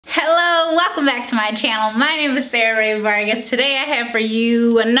welcome back to my channel. My name is Sarah Rae Vargas. Today I have for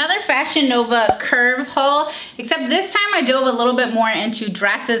you another Fashion Nova curve haul, except this time I dove a little bit more into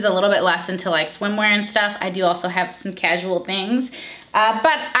dresses, a little bit less into like swimwear and stuff. I do also have some casual things, but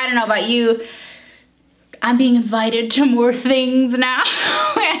I don't know about you. I'm being invited to more things now.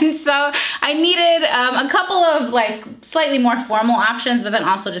 And so I needed a couple of like slightly more formal options, but then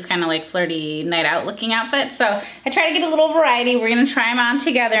also just kind of like flirty night out looking outfits. So I try to get a little variety. We're gonna try them on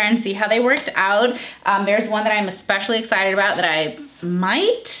together and see how they worked out. There's one that I'm especially excited about that I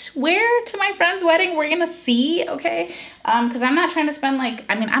might wear to my friend's wedding. We're gonna see, okay? Because I'm not trying to spend like,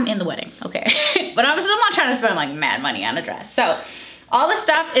 I mean, I'm in the wedding, okay? But I'm still not trying to spend like mad money on a dress. So all the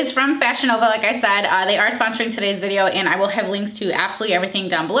stuff is from Fashion Nova, like I said. They are sponsoring today's video, and I will have links to absolutely everything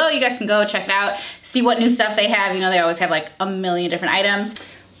down below. You guys can go check it out, see what new stuff they have. You know, they always have like a million different items.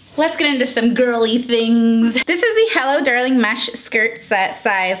 Let's get into some girly things. This is the Hello Darling mesh skirt set,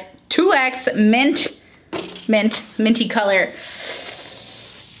 size 2X, minty color.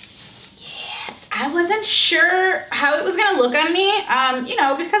 Yes, I wasn't sure how it was gonna look on me, you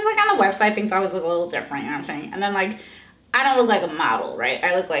know, because like on the website, things always look a little different, you know what I'm saying? And then like, I don't look like a model, right?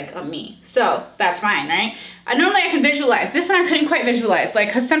 I look like a me. So that's fine, right? Normally I can visualize. This one I couldn't quite visualize.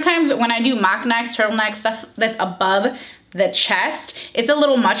 Like, cause sometimes when I do mock necks, turtleneck stuff that's above the chest, it's a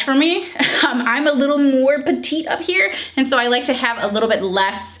little much for me. I'm a little more petite up here. And so I like to have a little bit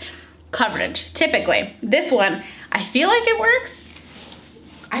less coverage, typically. This one, I feel like it works.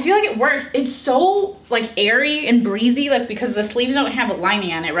 I feel like it works. It's so like airy and breezy, like because the sleeves don't have a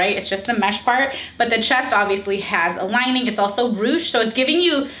lining on it, right? It's just the mesh part, but the chest obviously has a lining. It's also ruched, so it's giving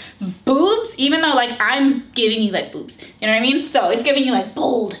you boobs, even though like I'm giving you like boobs, you know what I mean? So it's giving you like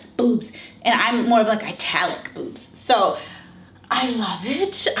bold boobs, and I'm more of like italic boobs. So I love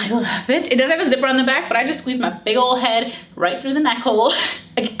it, I love it. It does have a zipper on the back, but I just squeeze my big old head right through the neck hole.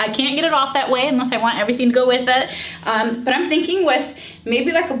 I can't get it off that way unless I want everything to go with it. But I'm thinking with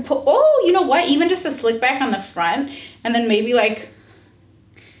maybe like oh, you know what? Even just a slick back on the front, and then maybe like,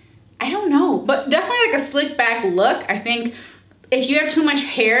 I don't know, but definitely like a slick back look. I think if you have too much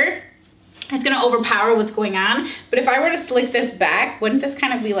hair, it's gonna overpower what's going on. But if I were to slick this back, wouldn't this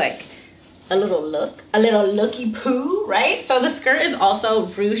kind of be like a little looky poo, right? So the skirt is also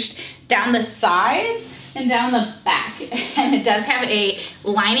ruched down the sides and down the back, and it does have a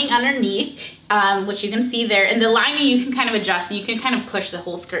lining underneath, which you can see there. And the lining you can kind of adjust, and you can kind of push the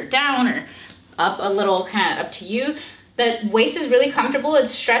whole skirt down or up a little, kind of up to you. The waist is really comfortable.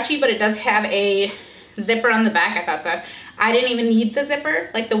 It's stretchy, but it does have a zipper on the back. I thought so. I didn't even need the zipper.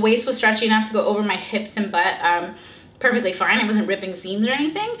 Like the waist was stretchy enough to go over my hips and butt perfectly fine. It wasn't ripping seams or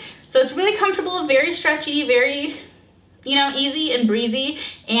anything. So it's really comfortable, very stretchy, very, you know, easy and breezy.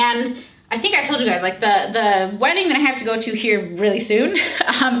 And I think I told you guys, like the wedding that I have to go to here really soon,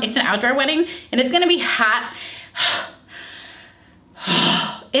 it's an outdoor wedding, and it's gonna be hot.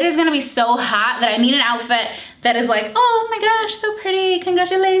 It is gonna be so hot that I need an outfit that is like, oh my gosh, so pretty,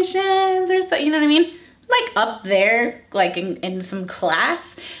 congratulations, or so, you know what I mean? Like up there, like in some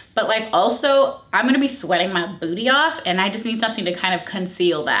class, but like also I'm gonna be sweating my booty off, and I just need something to kind of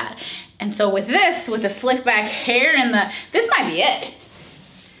conceal that. And so with this, with the slick back hair and this might be it.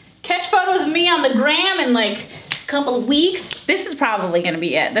 Catch photos of me on the gram in like a couple of weeks. This is probably gonna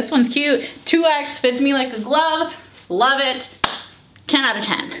be it. This one's cute, 2X, fits me like a glove, love it, 10 out of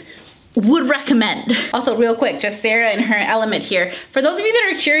 10. Would recommend. Also real quick, just Sarah in her element here. For those of you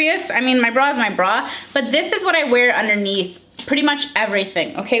that are curious, I mean, my bra is my bra, but this is what I wear underneath pretty much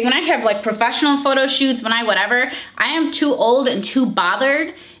everything, okay? When I have like professional photo shoots, when I whatever, I am too old and too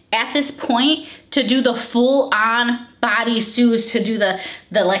bothered at this point to do the full on body suits, to do the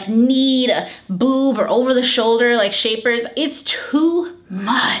like knee to boob or over the shoulder like shapers. It's too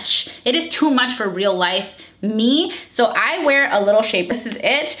much. It is too much for real life me. So I wear a little shape. This is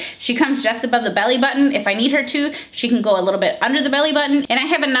it. She comes just above the belly button. If I need her to, she can go a little bit under the belly button. And I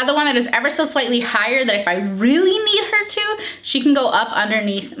have another one that is ever so slightly higher that if I really need her to, she can go up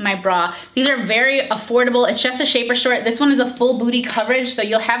underneath my bra. These are very affordable. It's just a shaper short. This one is a full booty coverage, so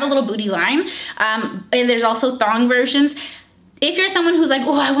you'll have a little booty line. And there's also thong versions. If you're someone who's like,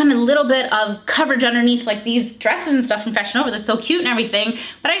 oh, I want a little bit of coverage underneath like these dresses and stuff from Fashion Nova, they're so cute and everything,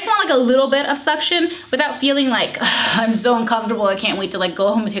 but I just want like a little bit of suction without feeling like, I'm so uncomfortable, I can't wait to like go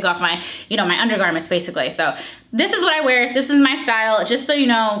home and take off my, you know, my undergarments basically. So this is what I wear, this is my style, just so you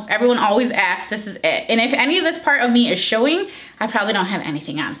know, everyone always asks, this is it. And if any of this part of me is showing, I probably don't have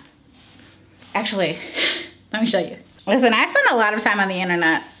anything on. Actually, let me show you. Listen, I spend a lot of time on the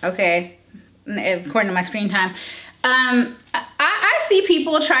internet, okay, according to my screen time. I see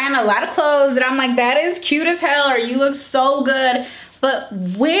people trying a lot of clothes that I'm like, that is cute as hell, or you look so good. but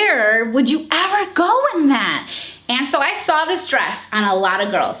where would you ever go in that? And so I saw this dress on a lot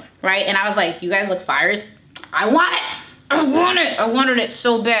of girls, right? And I was like, you guys look fires. I want it. I want it. I wanted it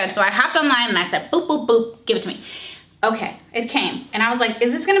so bad. So I hopped online and I said, boop, boop, boop, give it to me. Okay, it came. And I was like,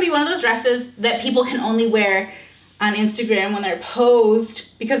 is this gonna be one of those dresses that people can only wear on Instagram when they're posed?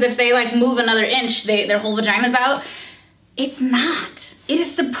 Because if they like move another inch, their whole vagina's out. It's not. It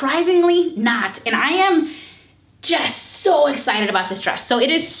is surprisingly not. And I am just so excited about this dress. So it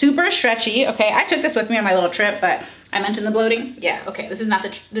is super stretchy. Okay, I took this with me on my little trip, but I mentioned the bloating. Yeah, okay, this is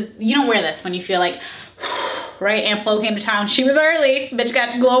not you don't wear this when you feel like, right? Aunt Flo came to town. She was early. Bitch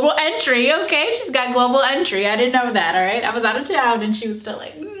got global entry. Okay, she's got global entry. I didn't know that, all right? I was out of town and she was still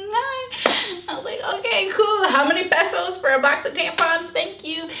like, hi. I was like, okay, cool. How many pesos for a box of tampons? Thank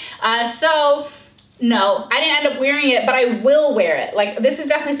you. So, no, I didn't end up wearing it, but I will wear it. Like, this is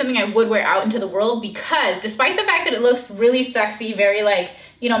definitely something I would wear out into the world because despite the fact that it looks really sexy, very like,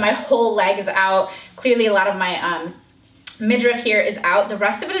 you know, my whole leg is out. Clearly a lot of my midriff here is out. The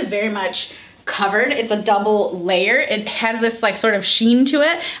rest of it is very much covered. It's a double layer. It has this like sort of sheen to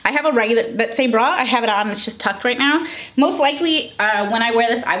it. I have a regular, that same bra, I have it on, it's just tucked right now. Most likely when I wear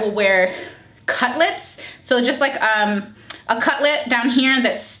this, I will wear cutlets. So just like a cutlet down here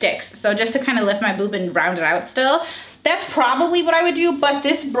that sticks. So just to kind of lift my boob and round it out still. That's probably what I would do, but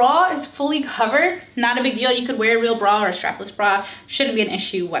this bra is fully covered. Not a big deal. You could wear a real bra or a strapless bra. Shouldn't be an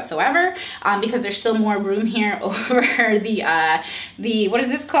issue whatsoever because there's still more room here over the, what is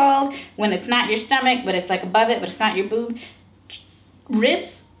this called? When it's not your stomach, but it's like above it, but it's not your boob.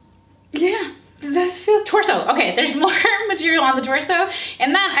 Ribs? Yeah. Does that feel? Torso. Okay, there's more material on the torso.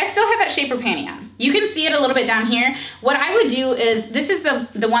 And then I still have that shaper panty on. You can see it a little bit down here. What I would do is, this is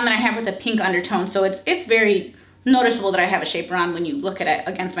the one that I have with a pink undertone, so it's very noticeable that I have a shaper on when you look at it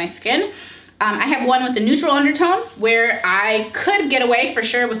against my skin. I have one with the neutral undertone where I could get away for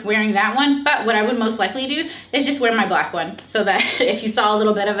sure with wearing that one, but what I would most likely do is just wear my black one so that if you saw a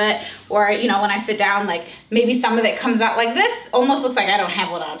little bit of it, or you know, when I sit down, like maybe some of it comes out like this, almost looks like I don't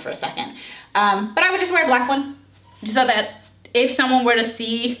have one on for a second. But I would just wear a black one so that if someone were to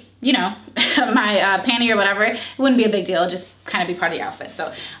see, you know, my panty or whatever, it wouldn't be a big deal. It'd just kind of be part of the outfit.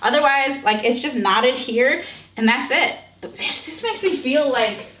 So otherwise, like, it's just knotted here and that's it. But bitch, this makes me feel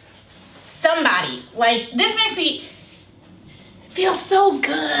like somebody. Like, this makes me feel so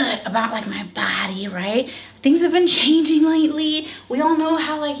good about like my body, right? Things have been changing lately. We all know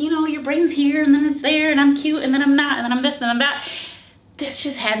how, like, you know, your brain's here and then it's there and I'm cute and then I'm not and then I'm this and then I'm that. This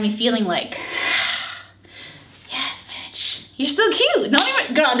just has me feeling like, yes, bitch, you're still cute.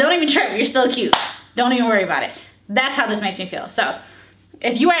 Don't even trip, you're still cute. Don't even worry about it. That's how this makes me feel. So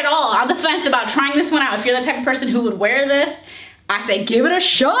if you are at all on the fence about trying this one out, if you're the type of person who would wear this, I say give it a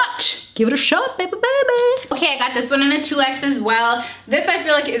shot. Give it a shot, baby, baby. Okay, I got this one in a 2X as well. This I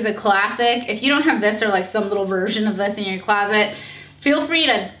feel like is a classic. If you don't have this or like some little version of this in your closet, feel free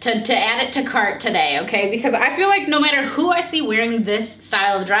to add it to cart today, okay? Because I feel like no matter who I see wearing this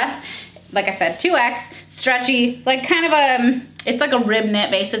style of dress, like I said, 2X, stretchy, like kind of a, it's like a rib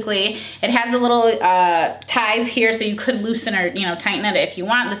knit basically. It has the little ties here so you could loosen or, you know, tighten it if you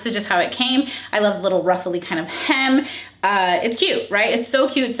want. This is just how it came. I love the little ruffly kind of hem. It's cute, right? It's so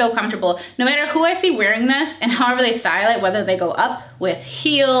cute, so comfortable. No matter who I see wearing this and however they style it, whether they go up with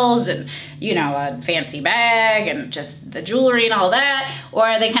heels and, you know, a fancy bag and just the jewelry and all that,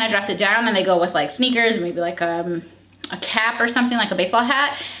 or they kind of dress it down and they go with like sneakers, maybe like a cap or something, like a baseball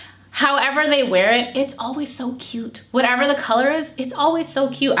hat. However they wear it, it's always so cute. Whatever the color is, it's always so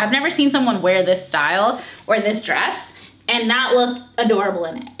cute. I've never seen someone wear this style or this dress and not look adorable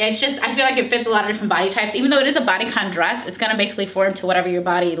in it. It's just, I feel like it fits a lot of different body types. Even though it is a bodycon dress, it's gonna basically form to whatever your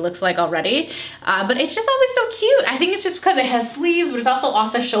body looks like already. But it's just always so cute. I think it's just because it has sleeves, but it's also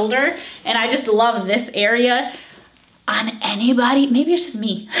off the shoulder. And I just love this area on anybody. Maybe it's just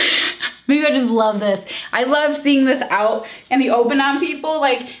me. Maybe I just love this. I love seeing this out in the open on people.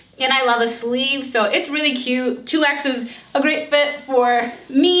 Like, and I love a sleeve, so it's really cute. 2X is a great fit for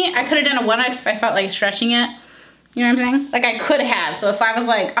me. I could have done a 1X if I felt like stretching it. You know what I'm saying? Like I could have. So if I was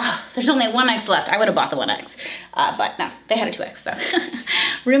like, oh, there's only a 1X left, I would have bought the 1X. But no, they had a 2X, so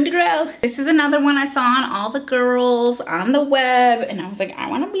room to grow. This is another one I saw on all the girls on the web, and I was like,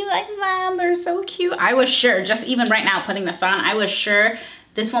 I want to be like them. They're so cute. I was sure, just even right now putting this on, I was sure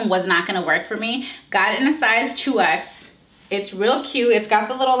this one was not going to work for me. Got it in a size 2X. It's real cute. It's got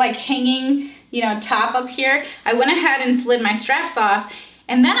the little like hanging, you know, top up here. I went ahead and slid my straps off,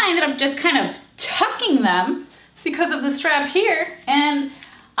 and then I ended up just kind of tucking them because of the strap here, and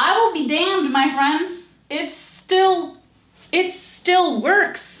I will be damned, my friends. It still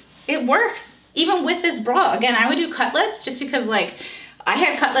works. It works. even with this bra, again, I would do cutlets just because like I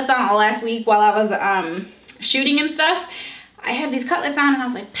had cutlets on all last week while I was shooting and stuff. I had these cutlets on and I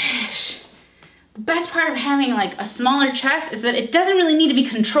was like, pish. The best part of having like a smaller chest is that it doesn't really need to be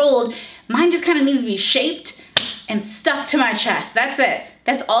controlled. Mine just kind of needs to be shaped and stuck to my chest. That's it.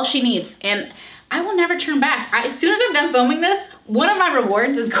 That's all she needs. And I will never turn back. As soon as I'm done filming this, one of my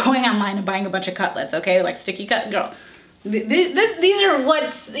rewards is going online and buying a bunch of cutlets, okay? Like sticky cut, girl. These are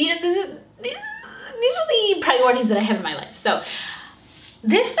what's, you know, these are the priorities that I have in my life. So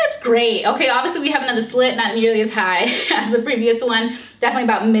this fits great. Okay, obviously we have another slit, not nearly as high as the previous one. Definitely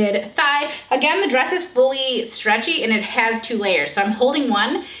about mid-thigh. Again, the dress is fully stretchy and it has 2 layers. So I'm holding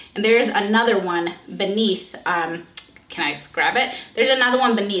one and there's another one beneath. Can I grab it? There's another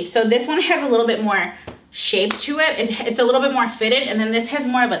one beneath. So this one has a little bit more shape to it. It's a little bit more fitted, and then this has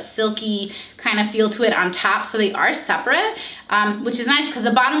more of a silky kind of feel to it on top. So they are separate, which is nice because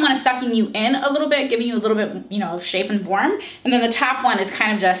the bottom one is sucking you in a little bit, giving you a little bit, you know, of shape and form. And then the top one is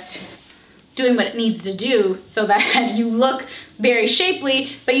kind of just doing what it needs to do so that you look very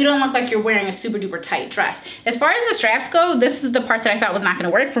shapely, but you don't look like you're wearing a super duper tight dress. As far as the straps go, this is the part that I thought was not gonna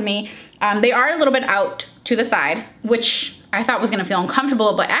work for me. They are a little bit out to the side, which I thought was gonna feel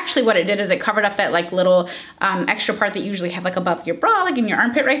uncomfortable, but actually what it did is it covered up that like little extra part that you usually have like above your bra, like in your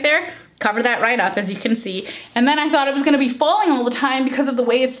armpit right there. Covered that right up, as you can see. And then I thought it was gonna be falling all the time because of the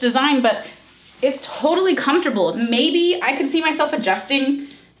way it's designed, but it's totally comfortable. Maybe I could see myself adjusting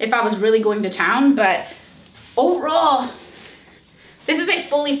if I was really going to town, but overall, this is a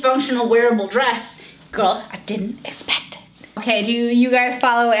fully functional wearable dress. Girl, I didn't expect it. Okay, do you guys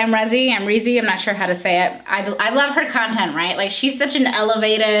follow Amrezi? I'm not sure how to say it. I love her content, right? Like she's such an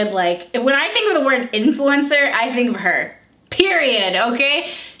elevated, like when I think of the word influencer, I think of her, period,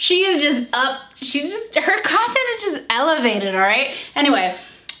 okay? She is just up, her content is just elevated, all right? Anyway.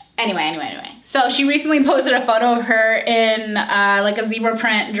 So she recently posted a photo of her in like a zebra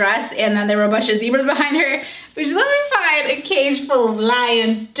print dress, and then there were a bunch of zebras behind her. Which, let me find a cage full of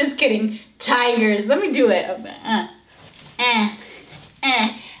lions. Just kidding, tigers. Let me do it.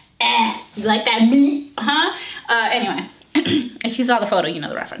 You like that meat, huh? Anyway, if you saw the photo, you know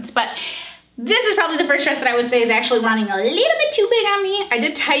the reference. But this is probably the first dress that I would say is actually running a little bit too big on me. I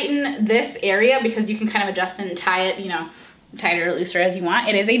did tighten this area because you can kind of adjust and tie it, you know, tighter or looser as you want.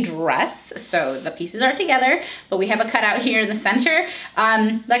 It is a dress, so the pieces are together, but we have a cutout here in the center.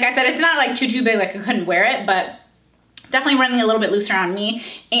 Like I said, it's not like too big, like I couldn't wear it, but definitely running a little bit looser on me,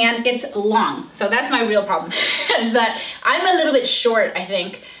 and it's long. So that's my real problem, is that I'm a little bit short, I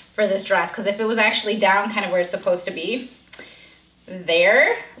think, for this dress, because if it was actually down kind of where it's supposed to be,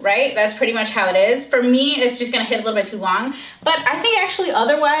 there, right? That's pretty much how it is. For me, it's just gonna hit a little bit too long, but I think actually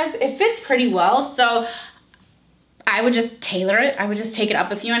otherwise it fits pretty well. So I would just tailor it. I would just take it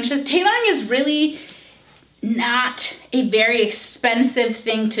up a few inches. Tailoring is really not a very expensive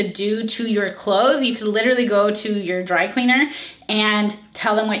thing to do to your clothes. You could literally go to your dry cleaner and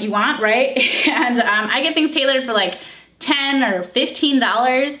tell them what you want, right? And I get things tailored for like $10 or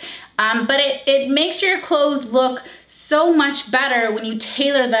 $15, but it makes your clothes look so much better when you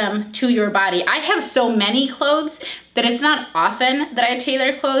tailor them to your body. I have so many clothes that it's not often that I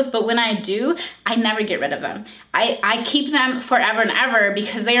tailor clothes, but when I do, I never get rid of them. I keep them forever and ever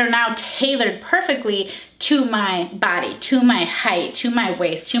because they are now tailored perfectly to my body, to my height, to my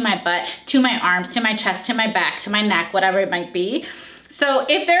waist, to my butt, to my arms, to my chest, to my back, to my neck, whatever it might be. So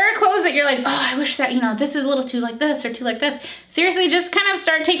if there are clothes that you're like, oh, I wish that, you know, this is a little too like this or too like this, seriously, just kind of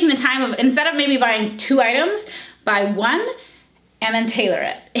start taking the time of, instead of maybe buying 2 items, buy 1 and then tailor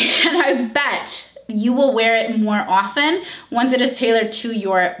it. And I bet you will wear it more often once it is tailored to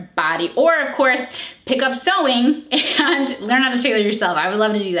your body. Or of course, pick up sewing and learn how to tailor yourself. I would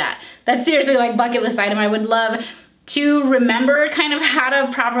love to do that. That's seriously like bucket list item. I would love to remember kind of how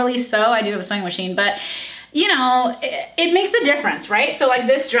to properly sew. I do have a sewing machine, but you know, it makes a difference, right? So like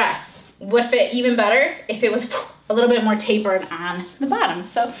this dress would fit even better if it was a little bit more tapered on the bottom.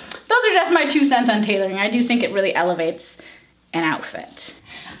 So those are just my 2 cents on tailoring. I do think it really elevates an outfit.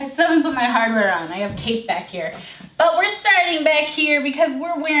 I still haven't put my hardware on. I have tape back here. But we're starting back here because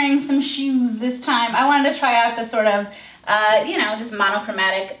we're wearing some shoes this time. I wanted to try out the sort of, you know, just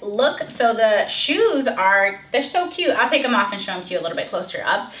monochromatic look. So the shoes they're so cute. I'll take them off and show them to you a little bit closer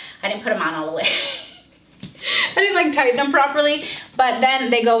up. I didn't put them on all the way. I didn't like tighten them properly, but then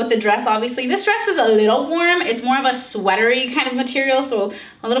they go with the dress, obviously. This dress is a little warm. It's more of a sweatery kind of material, so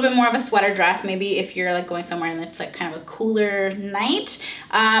a little bit more of a sweater dress, maybe if you're like going somewhere and it's like kind of a cooler night.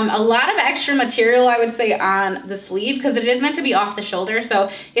 A lot of extra material, I would say, on the sleeve because it is meant to be off the shoulder,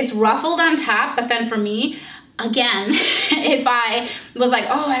 so it's ruffled on top, but then for me, again, if I was like,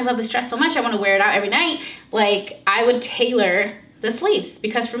 oh, I love this dress so much, I want to wear it out every night, like I would tailor the sleeves,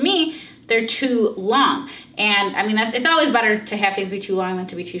 because for me, they're too long. And I mean, it's always better to have things be too long than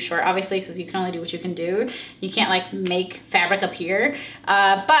to be too short, obviously, because you can only do what you can do. You can't like make fabric appear.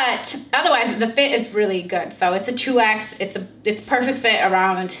 But otherwise, the fit is really good. So it's a 2X. It's perfect fit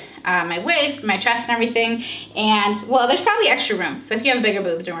around my waist, my chest, and everything. And well, there's probably extra room. So if you have bigger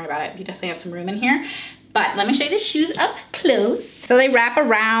boobs, don't worry about it. You definitely have some room in here. But let me show you the shoes up close. So they wrap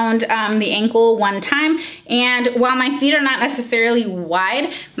around the ankle one time. And while my feet are not necessarily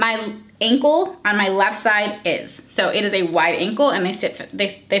wide, my ankle on my left side is. So it is a wide ankle, and they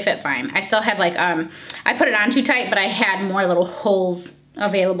fit fine. I still had like, I put it on too tight, but I had more little holes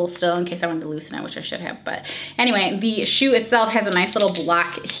available still in case I wanted to loosen it, which I should have. But anyway, the shoe itself has a nice little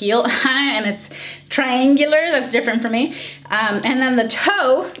block heel on it, and it's triangular. That's different for me. And then the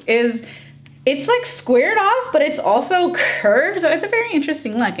toe is, it's like squared off, but it's also curved. So it's a very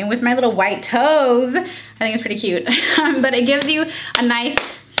interesting look. And with my little white toes, I think it's pretty cute. But it gives you a nice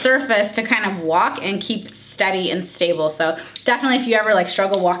surface to kind of walk and keep steady and stable. So definitely if you ever like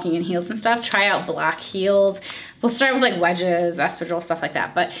struggle walking in heels and stuff, try out block heels. We'll start with like wedges, espadrille, stuff like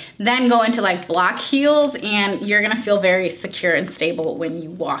that. But then go into like block heels, and you're gonna feel very secure and stable when you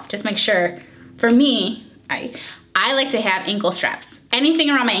walk. Just make sure, for me, I like to have ankle straps. Anything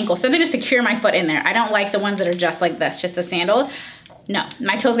around my ankle, something to secure my foot in there. I don't like the ones that are just like this, just a sandal. No,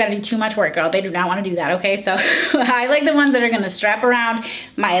 my toes gotta do too much work, girl. They do not wanna do that, okay? So I like the ones that are gonna strap around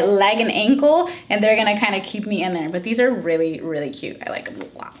my leg and ankle, and they're gonna kind of keep me in there. But these are really, really cute. I like them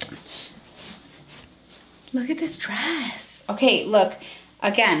a lot. Look at this dress. Okay, look,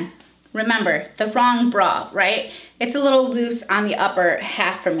 again, remember, the wrong bra, right? It's a little loose on the upper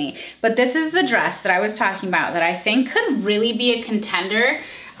half for me. But this is the dress that I was talking about that I think could really be a contender.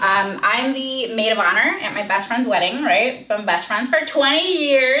 I'm the maid of honor at my best friend's wedding, right? Been best friends for 20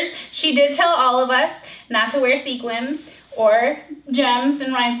 years. She did tell all of us not to wear sequins or gems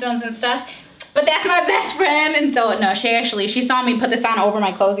and rhinestones and stuff. But that's my best friend. And so, no, she saw me put this on over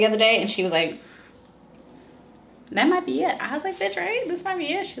my clothes the other day, and she was like, that might be it. I was like, bitch, right? This might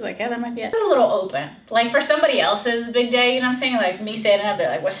be it. She's like, yeah, that might be it. It's a little open. Like for somebody else's big day, you know what I'm saying? Like me standing up there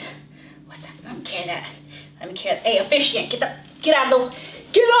like, what's that? Let me carry that. Let me carry that. Hey, officiant, get out of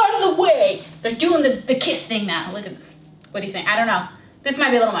the way. They're doing the kiss thing now. Look at, what do you think? I don't know. This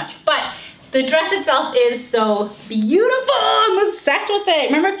might be a little much, but the dress itself is so beautiful. I'm obsessed with it.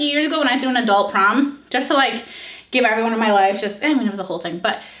 Remember a few years ago when I threw an adult prom? Just to like give everyone in my life I mean, it was a whole thing,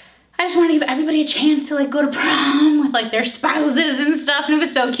 but I just wanted to give everybody a chance to like go to prom with like their spouses and stuff, and it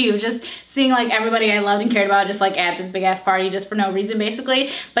was so cute just seeing like everybody I loved and cared about just like at this big ass party just for no reason basically,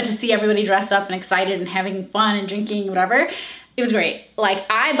 but to see everybody dressed up and excited and having fun and drinking whatever, it was great. Like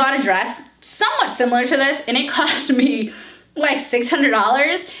I bought a dress somewhat similar to this, and it cost me like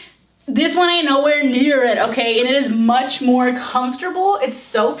 $600. This one ain't nowhere near it, okay? And it is much more comfortable. It's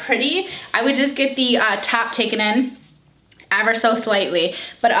so pretty. I would just get the top taken in ever so slightly,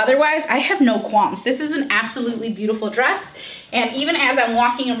 but otherwise I have no qualms. This is an absolutely beautiful dress, and even as I'm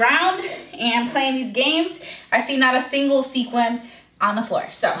walking around and playing these games, I see not a single sequin on the floor.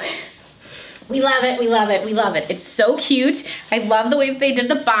 So we love it, we love it, we love it. It's so cute. I love the way that they did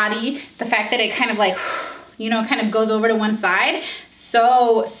the body, the fact that it kind of like, you know, kind of goes over to one side.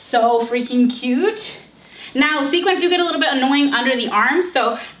 So freaking cute. Now, sequins do get a little bit annoying under the arms,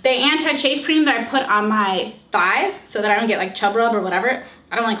 so the anti-chafe cream that I put on my thighs so that I don't get like chub rub or whatever,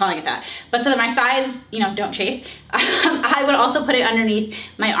 I don't like calling it that, but so that my thighs, you know, don't chafe, I would also put it underneath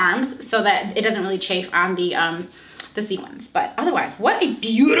my arms so that it doesn't really chafe on the sequins. But otherwise, what a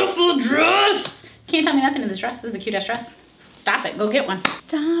beautiful dress! Can't tell me nothing in this dress. This is a cute ass dress. Stop it, go get one.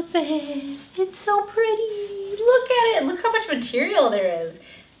 Stop it, it's so pretty. Look at it, look how much material there is.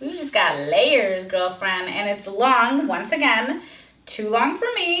 We've just got layers, girlfriend, and it's long, once again, too long for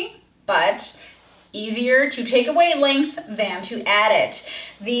me, but easier to take away length than to add it.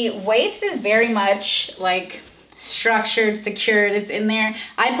 The waist is very much like structured, secured, it's in there.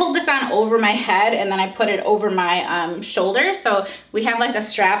 I pulled this on over my head and then I put it over my shoulder. So we have like a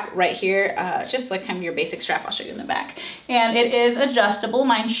strap right here, just like kind of your basic strap. I'll show you in the back. And it is adjustable.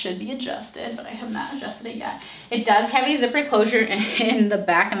 Mine should be adjusted, but I have not adjusted it yet. It does have a zipper closure in the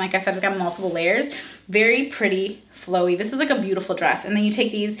back. And like I said, it's got multiple layers. Very pretty, flowy. This is like a beautiful dress. And then you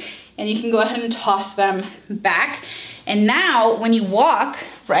take these and you can go ahead and toss them back. And now when you walk,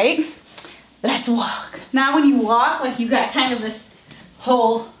 right? Let's walk. Now when you walk, like you got kind of this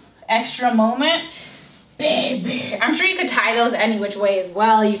whole extra moment. Baby. I'm sure you could tie those any which way as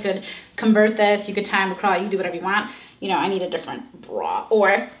well. You could convert this, you could tie them across, you can do whatever you want. you know, I need a different bra.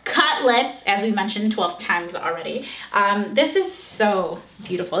 Or cutlets, as we mentioned 12 times already. This is so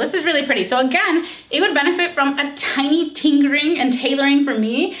beautiful. This is really pretty. So again, it would benefit from a tiny tinkering and tailoring for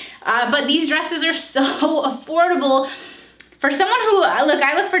me, but these dresses are so affordable. For someone who, look,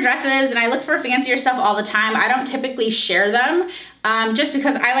 I look for dresses and I look for fancier stuff all the time. I don't typically share them just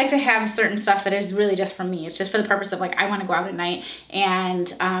because I like to have certain stuff that is really just for me. It's just for the purpose of like, I want to go out at night and,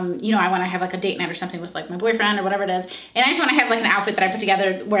 you know, I want to have like a date night or something with like my boyfriend or whatever it is. And I just want to have like an outfit that I put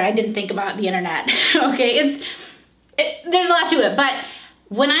together where I didn't think about the internet. Okay, there's a lot to it. But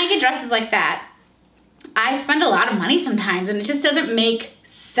when I get dresses like that, I spend a lot of money sometimes and it just doesn't make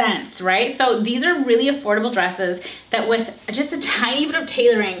sense, right? So these are really affordable dresses that with just a tiny bit of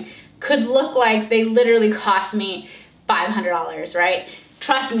tailoring could look like they literally cost me $500, right?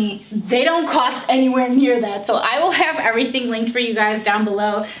 Trust me, they don't cost anywhere near that. So I will have everything linked for you guys down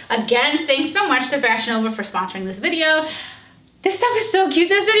below. Again, thanks so much to Fashion Nova for sponsoring this video. This stuff is so cute.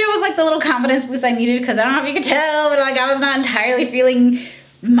 This video was like the little confidence boost I needed because I don't know if you could tell, but like I was not entirely feeling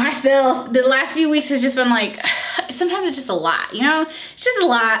myself. The last few weeks has just been like, sometimes it's just a lot, you know? It's just a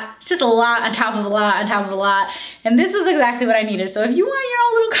lot. It's just a lot on top of a lot on top of a lot. And this was exactly what I needed. So if you want your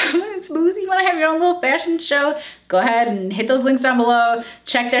own little confidence boost, you want to have your own little fashion show, go ahead and hit those links down below.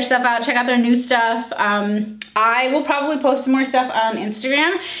 Check their stuff out. Check out their new stuff. I will probably post some more stuff on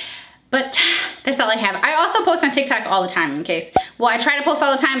Instagram. But that's all I have. I also post on TikTok all the time in case. Well, I try to post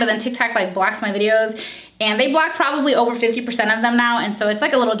all the time, but then TikTok like blocks my videos. And they block probably over 50% of them now. And so it's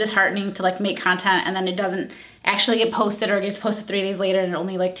like a little disheartening to like make content and then it doesn't actually get posted or it gets posted 3 days later and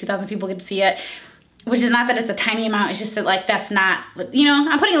only like 2,000 people get to see it. Which is not that it's a tiny amount, it's just that like that's not, you know,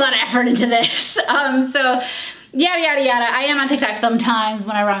 I'm putting a lot of effort into this. So yada, yada, yada. I am on TikTok sometimes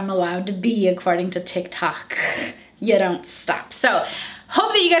whenever I'm allowed to be according to TikTok. You don't stop. So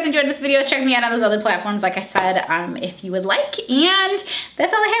hope that you guys enjoyed this video. Check me out on those other platforms, like I said, if you would like. And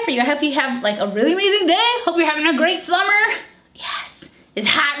that's all I have for you. I hope you have like a really amazing day. Hope you're having a great summer. Yes, it's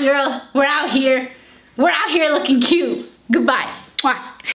hot, girl. We're out here. We're out here looking cute. Goodbye. Mwah.